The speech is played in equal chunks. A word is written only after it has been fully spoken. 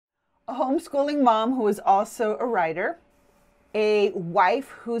a homeschooling mom who is also a writer, a wife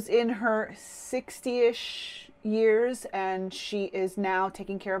who's in her 60-ish years and she is now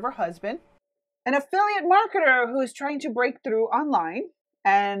taking care of her husband, an affiliate marketer who is trying to break through online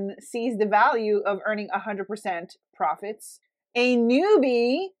and sees the value of earning 100% profits, a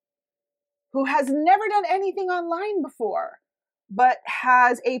newbie who has never done anything online before, but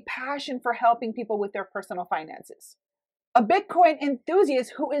has a passion for helping people with their personal finances, a Bitcoin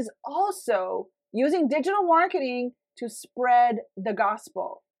enthusiast who is also using digital marketing to spread the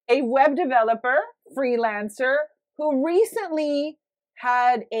gospel, a web developer, freelancer who recently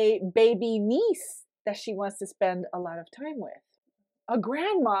had a baby niece that she wants to spend a lot of time with, a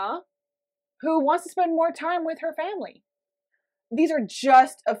grandma who wants to spend more time with her family. These are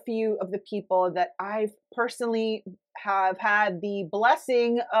just a few of the people that I've personally have had the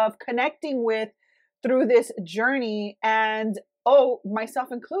blessing of connecting with through this journey. And myself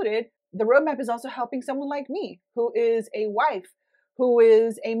included, the roadmap is also helping someone like me, who is a wife, who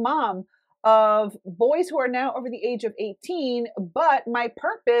is a mom of boys who are now over the age of 18, but my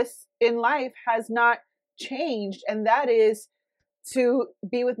purpose in life has not changed. And that is to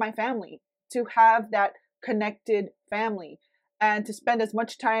be with my family, to have that connected family, and to spend as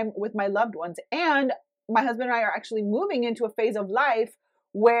much time with my loved ones. And my husband and I are actually moving into a phase of life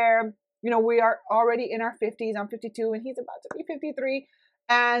where, we are already in our 50s. I'm 52 and he's about to be 53.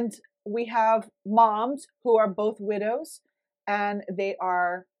 And we have moms who are both widows, and they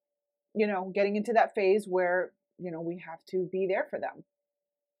are, getting into that phase where, we have to be there for them.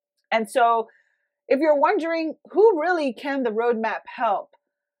 And so if you're wondering who really can the roadmap help,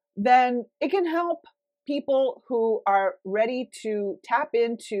 then it can help people who are ready to tap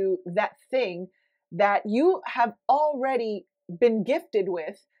into that thing that you have already been gifted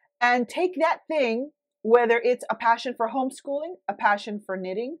with, and take that thing, whether it's a passion for homeschooling, a passion for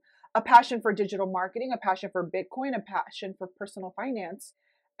knitting, a passion for digital marketing, a passion for Bitcoin, a passion for personal finance.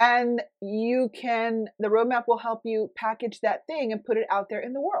 And the roadmap will help you package that thing and put it out there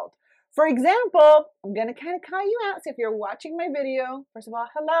in the world. For example, I'm going to kind of call you out. So if you're watching my video, first of all,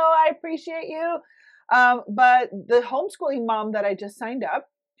 hello, I appreciate you. But the homeschooling mom that I just signed up,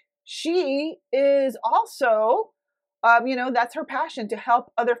 she is also, that's her passion, to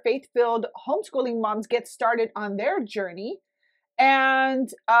help other faith-filled homeschooling moms get started on their journey.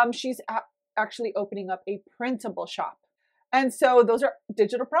 And she's actually opening up a printable shop. And so those are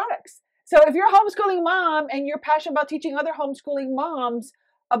digital products. So if you're a homeschooling mom and you're passionate about teaching other homeschooling moms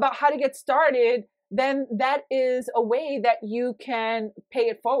about how to get started, then that is a way that you can pay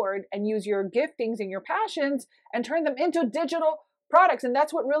it forward and use your giftings and your passions and turn them into digital products. And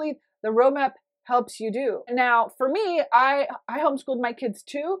that's what really the roadmap helps you do. Now, for me, I homeschooled my kids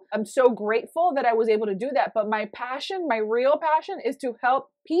too. I'm so grateful that I was able to do that. But my passion, my real passion, is to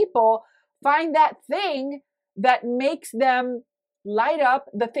help people find that thing that makes them light up,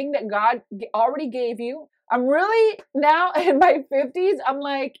 the thing that God already gave you. I'm really now in my 50s. I'm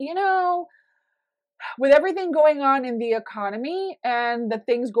like, with everything going on in the economy and the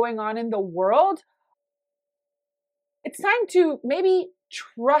things going on in the world, it's time to maybe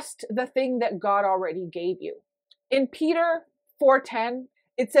trust the thing that God already gave you. In Peter 4:10,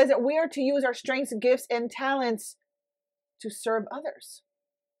 it says that we are to use our strengths, gifts, and talents to serve others.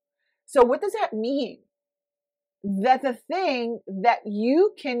 So what does that mean? That the thing that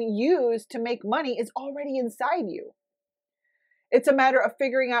you can use to make money is already inside you. It's a matter of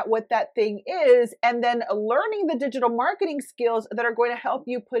figuring out what that thing is and then learning the digital marketing skills that are going to help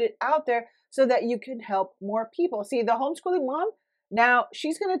you put it out there so that you can help more people. See, the homeschooling mom, now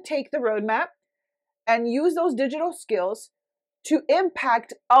she's going to take the roadmap and use those digital skills to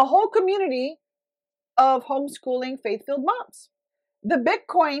impact a whole community of homeschooling faith-filled moms. The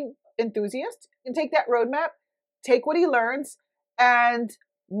Bitcoin enthusiast can take that roadmap, take what he learns, and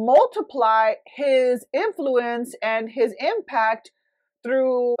multiply his influence and his impact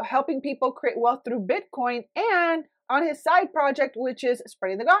through helping people create wealth through Bitcoin, and on his side project, which is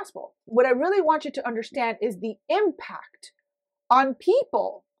spreading the gospel. What I really want you to understand is the impact on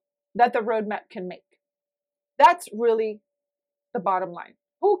people that the roadmap can make. That's really the bottom line.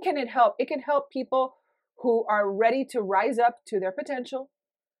 Who can it help? It can help people who are ready to rise up to their potential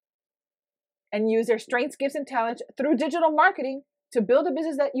and use their strengths, gifts, and talents through digital marketing to build a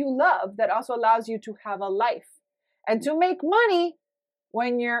business that you love, that also allows you to have a life and to make money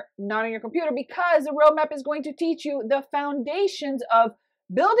when you're not on your computer, because the roadmap is going to teach you the foundations of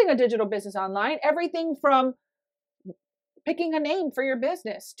building a digital business online, everything from picking a name for your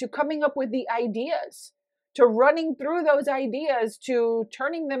business, to coming up with the ideas, to running through those ideas, to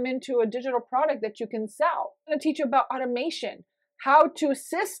turning them into a digital product that you can sell. I'm going to teach you about automation, how to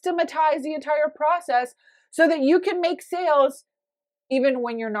systematize the entire process so that you can make sales even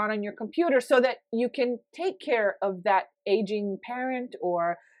when you're not on your computer, so that you can take care of that aging parent,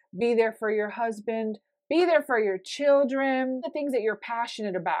 or be there for your husband, be there for your children, the things that you're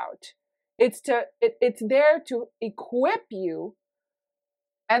passionate about. It's there to equip you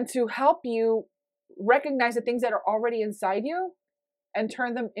and to help you recognize the things that are already inside you and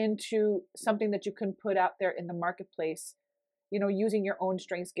turn them into something that you can put out there in the marketplace, using your own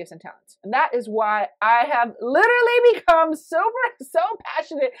strengths, gifts, and talents. And that is why I have literally become so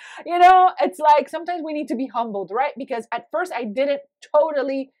passionate. It's like sometimes we need to be humbled, right? Because at first I didn't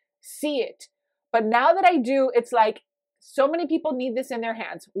totally see it. But now that I do, it's like so many people need this in their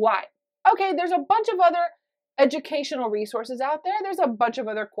hands. Why? Okay, there's a bunch of other educational resources out there. There's a bunch of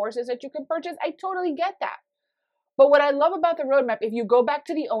other courses that you can purchase. I totally get that. But what I love about the roadmap, if you go back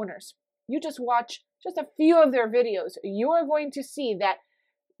to the owners, you just watch just a few of their videos, you are going to see that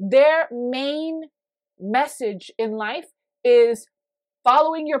their main message in life is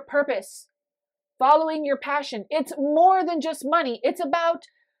following your purpose, following your passion. It's more than just money. It's about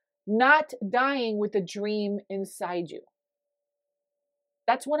not dying with the dream inside you.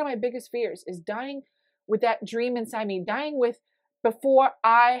 That's one of my biggest fears, is dying with that dream inside me, dying with before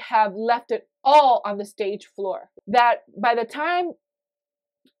I have left it all on the stage floor. That by the time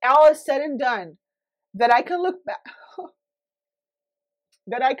all is said and done, that I can look back,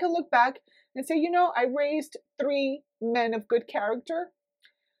 and say, I raised 3 men of good character,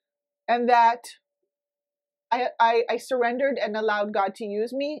 and that I surrendered and allowed God to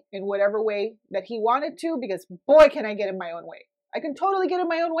use me in whatever way that He wanted to, because boy, can I get in my own way. I can totally get in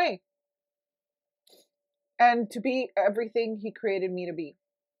my own way. And to be everything He created me to be.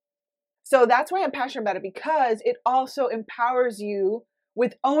 So that's why I'm passionate about it, because it also empowers you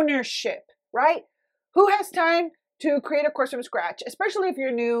with ownership, right? Who has time to create a course from scratch? Especially if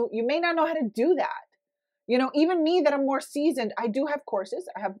you're new, you may not know how to do that. Even me that I'm more seasoned, I do have courses.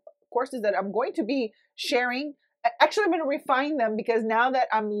 I have courses that I'm going to be sharing. Actually, I'm going to refine them, because now that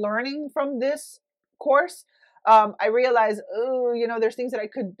I'm learning from this course, I realize, there's things that I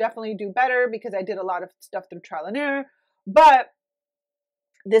could definitely do better, because I did a lot of stuff through trial and error. But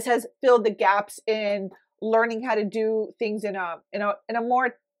this has filled the gaps in learning how to do things in a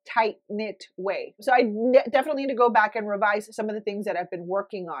more tight-knit way. So I definitely need to go back and revise some of the things that I've been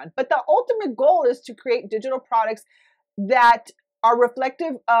working on. But the ultimate goal is to create digital products that are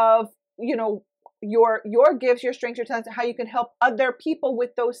reflective of, your gifts, your strengths, your talents, and how you can help other people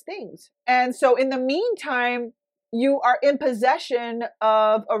with those things. And so in the meantime, you are in possession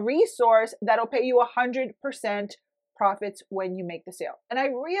of a resource that'll pay you 100% profits when you make the sale. And I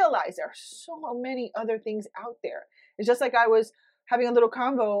realize there are so many other things out there. It's just like I was having a little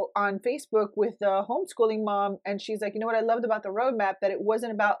convo on Facebook with a homeschooling mom, and she's like, what I loved about the roadmap, that it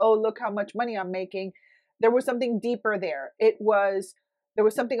wasn't about, oh, look how much money I'm making. There was something deeper there. There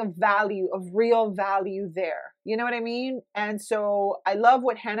was something of value, of real value there. You know what I mean? And so I love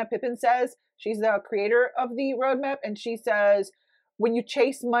what Hannah Pippin says. She's the creator of the roadmap, and she says, when you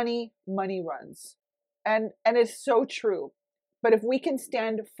chase money, money runs. And it's so true. But if we can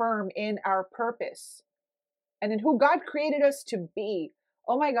stand firm in our purpose and in who God created us to be,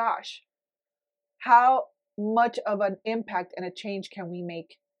 oh my gosh, how much of an impact and a change can we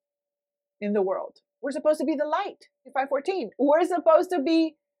make in the world? We're supposed to be the light. 5:14. We're supposed to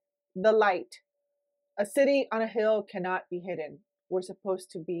be the light. A city on a hill cannot be hidden. We're supposed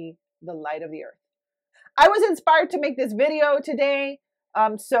to be the light of the earth. I was inspired to make this video today.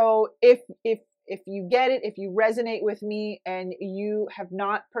 So if you get it, if you resonate with me and you have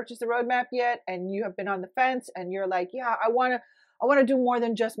not purchased the roadmap yet, and you have been on the fence and you're like, yeah, I want to do more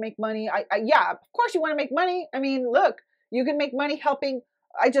than just make money. Yeah, of course you want to make money. I mean, look, you can make money helping.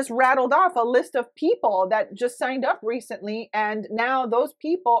 I just rattled off a list of people that just signed up recently, and now those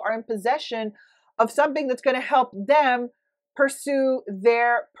people are in possession of something that's going to help them pursue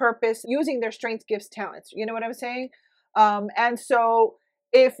their purpose using their strengths, gifts, talents. You know what I'm saying? And so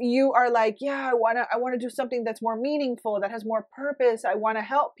if you are like, yeah, I want to do something that's more meaningful, that has more purpose, I want to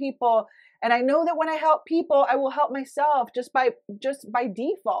help people, and I know that when I help people, I will help myself just by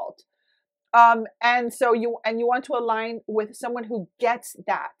default. And so you want to align with someone who gets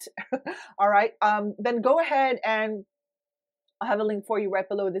that. All right. Then go ahead, and I'll have a link for you right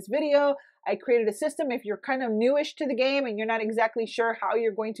below this video. I created a system. If you're kind of newish to the game and you're not exactly sure how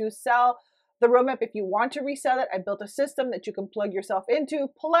you're going to sell the roadmap, if you want to resell it, I built a system that you can plug yourself into.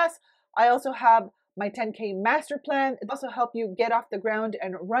 Plus, I also have my 10K master plan. It also help you get off the ground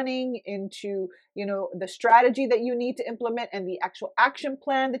and running into, the strategy that you need to implement and the actual action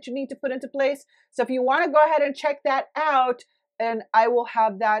plan that you need to put into place. So if you want to go ahead and check that out, And I will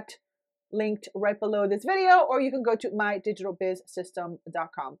have that linked right below this video, or you can go to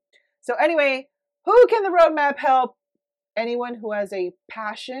mydigitalbizsystem.com. So anyway, who can the roadmap help? Anyone who has a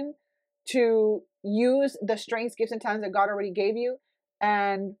passion to use the strengths, gifts, and talents that God already gave you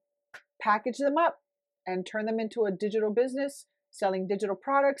and package them up and turn them into a digital business, selling digital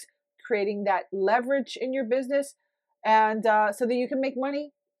products, creating that leverage in your business, and so that you can make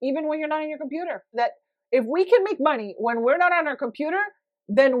money even when you're not on your computer. That if we can make money when we're not on our computer,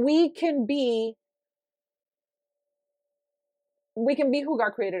 then we can be who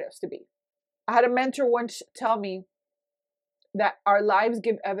God created us to be. I had a mentor once tell me that our lives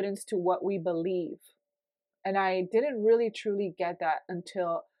give evidence to what we believe. And I didn't really truly get that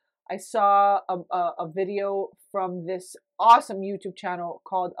until I saw a video from this awesome YouTube channel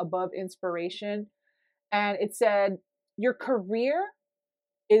called Above Inspiration. And it said, your career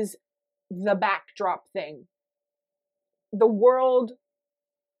is the backdrop thing. The world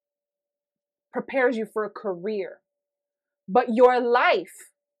prepares you for a career, but your life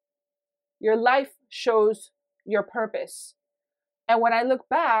shows your purpose. And when I look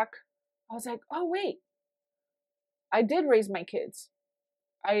back, I was like, oh, wait, I did raise my kids.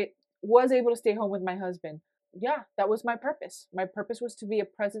 I was able to stay home with my husband. Yeah, that was my purpose. My purpose was to be a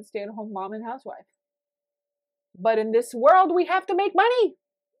present stay-at-home mom and housewife. But in this world, we have to make money,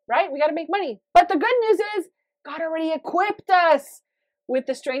 right? We got to make money. But the good news is God already equipped us with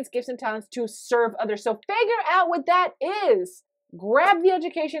the strengths, gifts, and talents to serve others. So figure out what that is. Grab the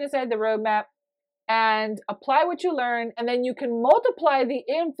education inside the roadmap and apply what you learn. And then you can multiply the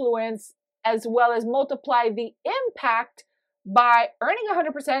influence as well as multiply the impact by earning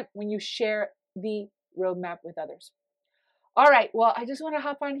 100% when you share the roadmap with others. All right. Well, I just want to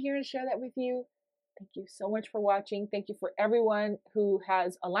hop on here and share that with you. Thank you so much for watching. Thank you for everyone who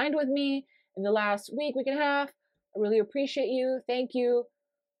has aligned with me in the last week and a half. I really appreciate you. Thank you.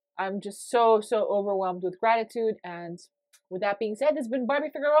 I'm just so overwhelmed with gratitude. And with that being said, this has been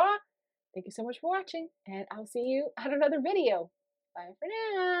Barbie Figueroa. Thank you so much for watching, and I'll see you at another video. Bye for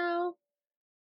now.